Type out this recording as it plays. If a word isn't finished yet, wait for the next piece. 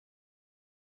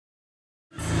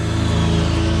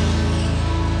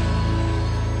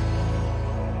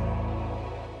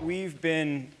We've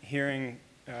been hearing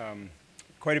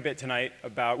quite a bit tonight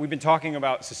about, we've been talking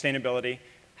about sustainability,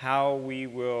 how we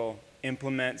will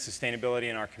implement sustainability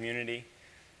in our community.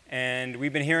 And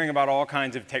we've been hearing about all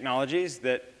kinds of technologies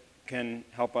that can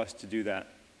help us to do that.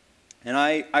 And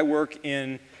I work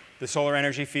in the solar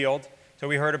energy field. So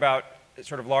we heard about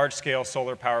sort of large-scale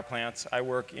solar power plants. I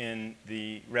work in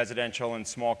the residential and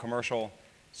small commercial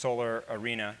solar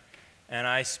arena. And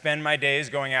I spend my days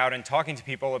going out and talking to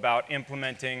people about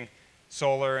implementing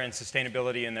solar and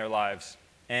sustainability in their lives.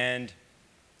 And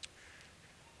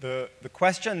the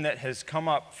question that has come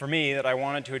up for me that I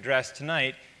wanted to address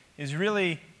tonight is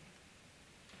really,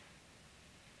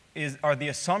 are the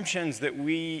assumptions that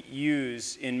we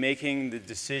use in making the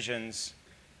decisions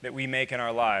that we make in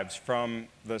our lives, from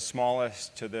the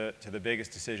smallest to the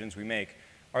biggest decisions we make,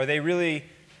 are they really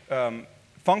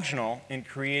functional in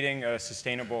creating a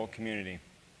sustainable community?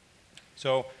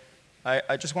 So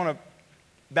I just want to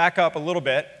back up a little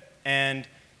bit and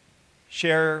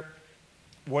share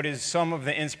what is some of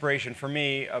the inspiration for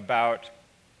me about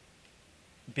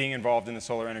being involved in the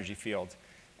solar energy field.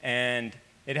 And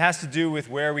it has to do with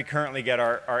where we currently get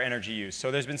our energy use. So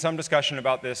there's been some discussion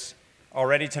about this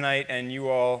already tonight, and you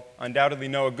all undoubtedly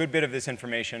know a good bit of this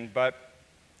information. But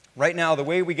right now, the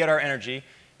way we get our energy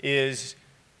is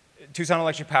Tucson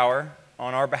Electric Power,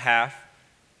 on our behalf,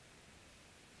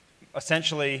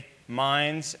 essentially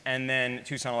mines, and then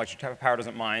Tucson Electric Power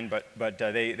doesn't mine, but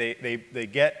they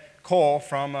get coal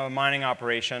from a mining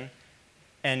operation,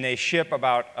 and they ship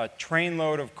about a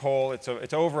trainload of coal.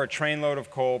 It's over a trainload of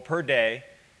coal per day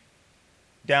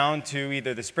down to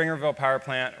either the Springerville power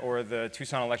plant or the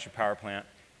Tucson Electric Power plant,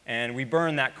 and we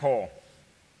burn that coal.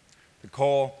 The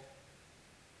coal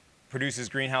produces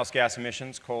greenhouse gas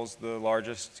emissions. Coal's the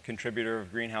largest contributor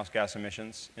of greenhouse gas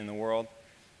emissions in the world.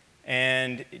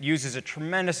 And it uses a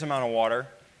tremendous amount of water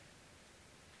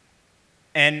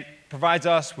and provides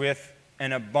us with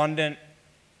an abundant,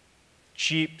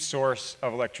 cheap source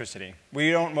of electricity.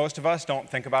 Most of us don't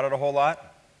think about it a whole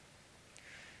lot.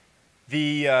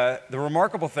 The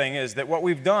remarkable thing is that what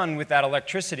we've done with that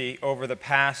electricity over the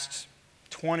past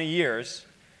 20 years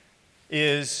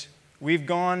is we've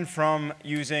gone from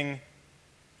using,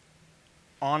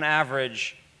 on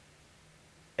average,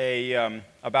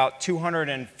 about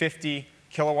 250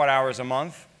 kilowatt hours a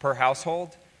month per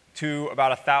household to about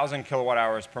 1,000 kilowatt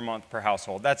hours per month per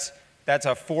household. That's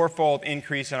a fourfold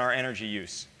increase in our energy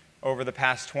use over the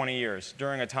past 20 years,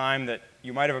 during a time that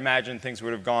you might have imagined things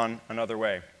would have gone another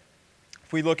way.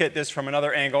 If we look at this from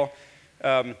another angle,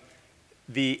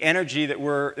 the energy that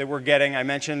we're getting, I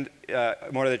mentioned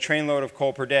more than a trainload of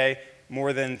coal per day,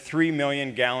 more than 3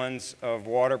 million gallons of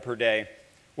water per day.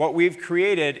 What we've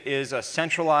created is a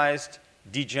centralized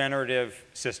degenerative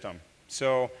system.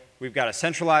 So we've got a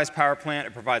centralized power plant.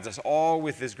 It provides us all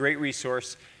with this great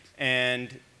resource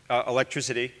and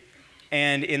electricity.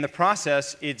 And in the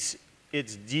process, it's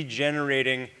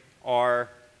degenerating our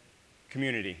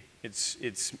community.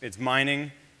 It's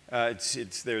mining.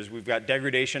 We've got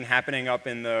degradation happening up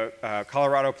in the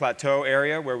Colorado Plateau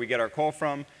area where we get our coal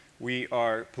from. We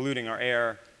are polluting our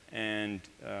air and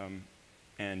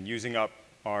using up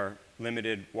our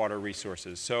limited water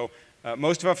resources. So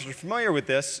most of us are familiar with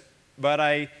this, but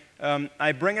I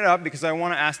bring it up because I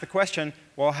want to ask the question,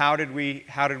 well, how did we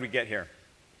get here?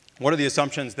 What are the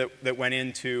assumptions that went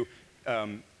into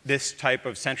this type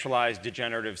of centralized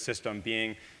degenerative system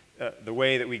being the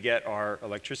way that we get our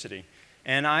electricity?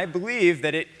 And I believe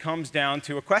that it comes down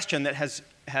to a question that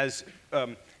has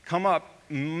come up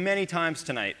many times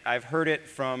tonight. I've heard it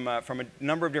from a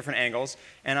number of different angles,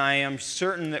 and I am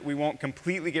certain that we won't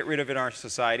completely get rid of it in our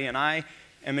society. And I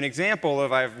am an example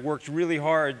of, I've worked really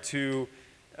hard to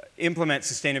implement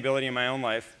sustainability in my own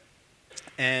life,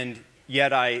 and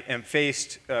yet I am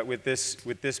faced with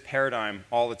this paradigm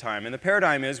all the time. And the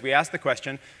paradigm is, we ask the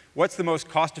question, what's the most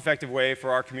cost-effective way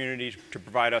for our community to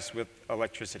provide us with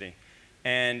electricity?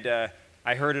 And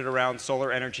I heard it around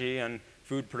solar energy and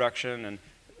food production,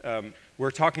 and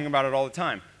we're talking about it all the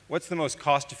time. What's the most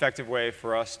cost-effective way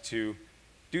for us to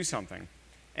do something?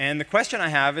 And the question I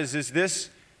have is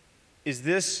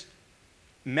this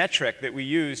metric that we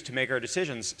use to make our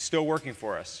decisions still working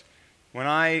for us? When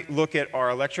I look at our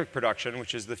electric production,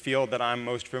 which is the field that I'm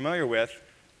most familiar with,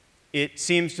 it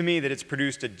seems to me that it's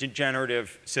produced a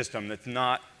degenerative system that's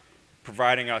not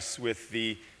providing us with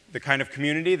the kind of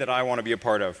community that I want to be a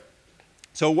part of.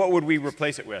 So what would we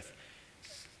replace it with?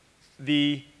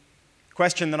 The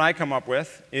question that I come up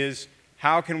with is,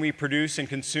 how can we produce and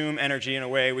consume energy in a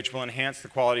way which will enhance the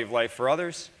quality of life for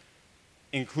others,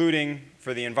 including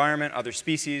for the environment, other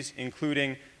species,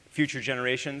 including future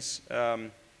generations?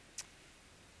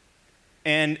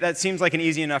 And that seems like an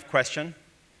easy enough question.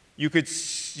 You could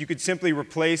simply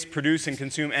replace produce and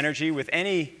consume energy with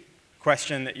any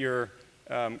question that you're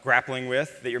grappling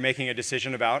with, that you're making a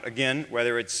decision about. Again,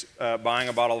 whether it's buying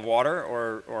a bottle of water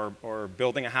or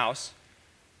building a house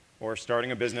or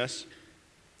starting a business.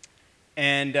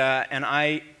 And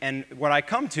what I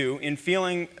come to in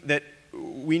feeling that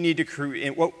we need to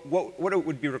create, what it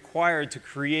would be required to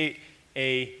create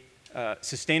a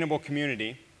sustainable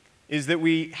community is that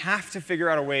we have to figure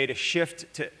out a way to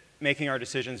shift to making our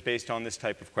decisions based on this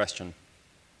type of question.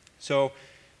 So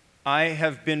I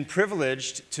have been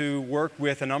privileged to work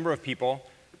with a number of people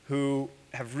who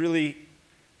have really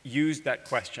used that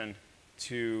question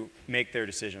to make their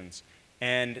decisions.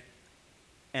 And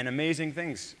amazing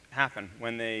things happen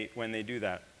when they do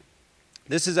that.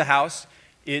 This is a house.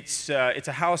 It's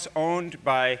a house owned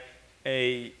by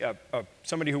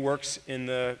somebody who works in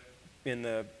the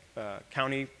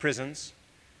county prisons.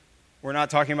 We're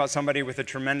not talking about somebody with a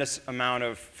tremendous amount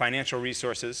of financial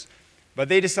resources, but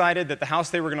they decided that the house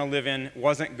they were going to live in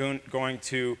wasn't going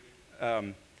to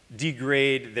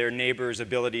degrade their neighbor's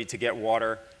ability to get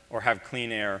water or have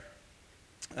clean air.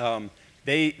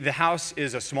 The house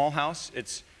is a small house.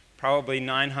 It's probably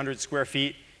 900 square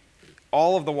feet.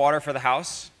 All of the water for the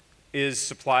house is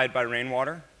supplied by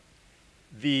rainwater.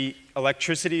 The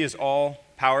electricity is all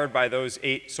powered by those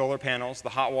 8 solar panels. The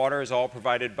hot water is all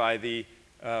provided by the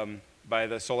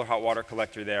solar hot water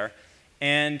collector there.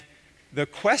 And the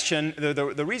question,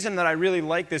 the reason that I really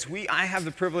like this, I have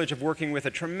the privilege of working with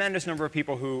a tremendous number of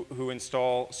people who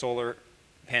install solar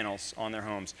panels on their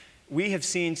homes. We have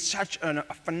seen such a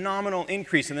phenomenal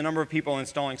increase in the number of people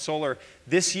installing solar.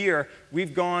 This year,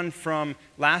 we've gone from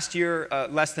last year,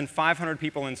 less than 500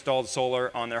 people installed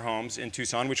solar on their homes in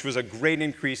Tucson, which was a great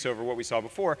increase over what we saw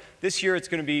before. This year, it's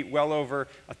going to be well over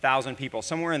 1,000 people.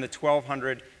 Somewhere in the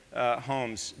 1,200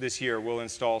 homes this year will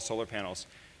install solar panels.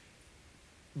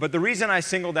 But the reason I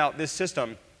singled out this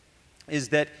system is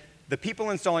that the people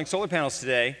installing solar panels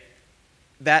today,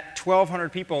 that 1,200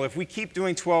 people, if we keep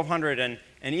doing 1,200 and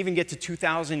even get to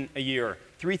 2,000 a year,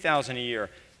 3,000 a year,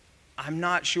 I'm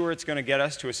not sure it's going to get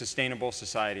us to a sustainable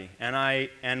society.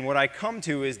 And what I come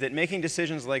to is that making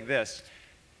decisions like this,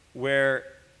 where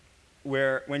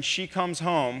when she comes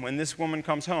home, when this woman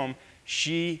comes home,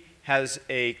 she has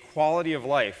a quality of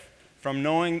life from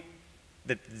knowing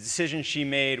that the decision she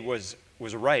made was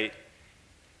right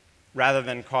rather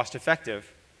than cost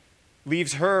effective,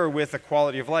 leaves her with a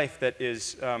quality of life that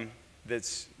is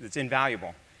that's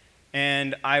invaluable.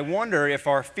 And I wonder if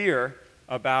our fear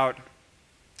about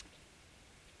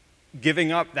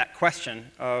giving up that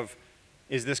question of,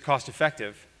 is this cost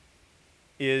effective,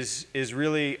 is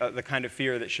really the kind of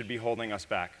fear that should be holding us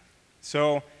back.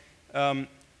 So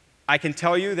I can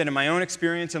tell you that in my own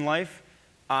experience in life,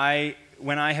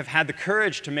 when I have had the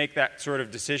courage to make that sort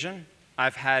of decision,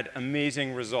 I've had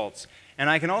amazing results. And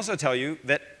I can also tell you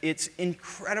that it's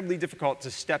incredibly difficult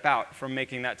to step out from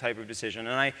making that type of decision.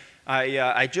 And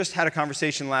I just had a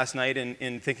conversation last night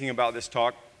in thinking about this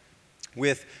talk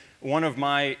with one of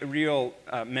my real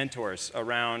mentors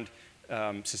around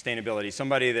sustainability,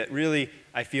 somebody that really,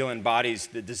 I feel, embodies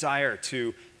the desire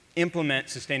to implement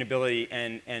sustainability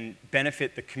and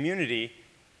benefit the community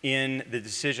in the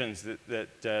decisions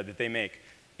that they make.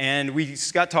 And we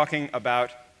got talking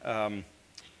about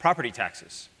property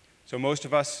taxes. So most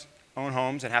of us own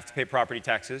homes and have to pay property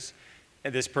taxes,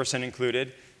 this person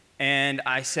included. And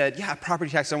I said, yeah,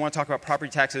 property taxes, I want to talk about property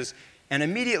taxes. And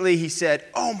immediately he said,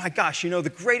 oh my gosh, you know, the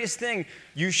greatest thing,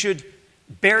 you should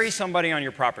bury somebody on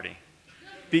your property.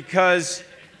 Because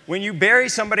when you bury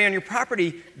somebody on your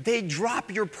property, they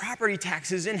drop your property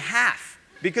taxes in half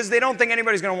because they don't think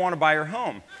anybody's going to want to buy your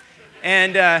home.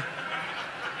 And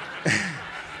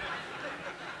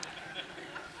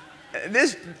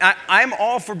I'm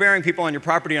all for burying people on your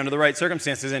property under the right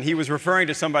circumstances, and he was referring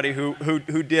to somebody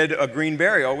who did a green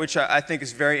burial, which I think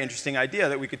is a very interesting idea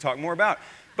that we could talk more about.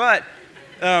 But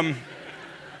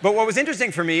what was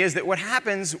interesting for me is that what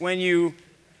happens when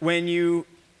you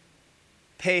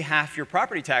pay half your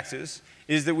property taxes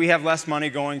is that we have less money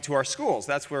going to our schools.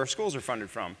 That's where our schools are funded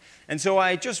from. And so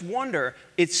I just wonder,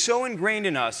 it's so ingrained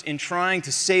in us in trying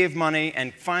to save money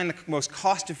and find the most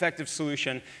cost-effective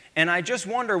solution. And I just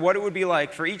wonder what it would be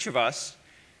like for each of us,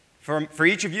 for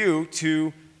each of you,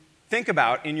 to think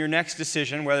about in your next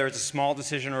decision, whether it's a small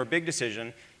decision or a big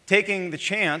decision, taking the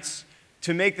chance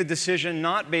to make the decision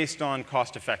not based on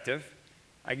cost-effective.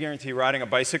 I guarantee riding a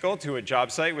bicycle to a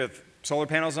job site with solar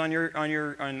panels on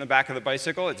the back of the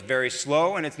bicycle, it's very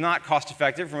slow and it's not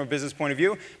cost-effective from a business point of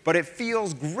view, but it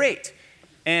feels great.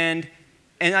 And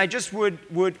I just would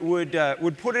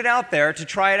put it out there to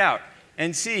try it out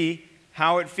and see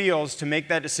how it feels to make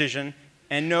that decision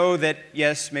and know that,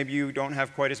 yes, maybe you don't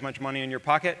have quite as much money in your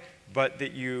pocket, but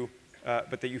that you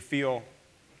feel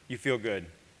good.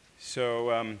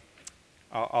 So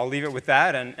I'll leave it with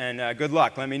that, and good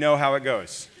luck. Let me know how it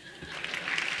goes.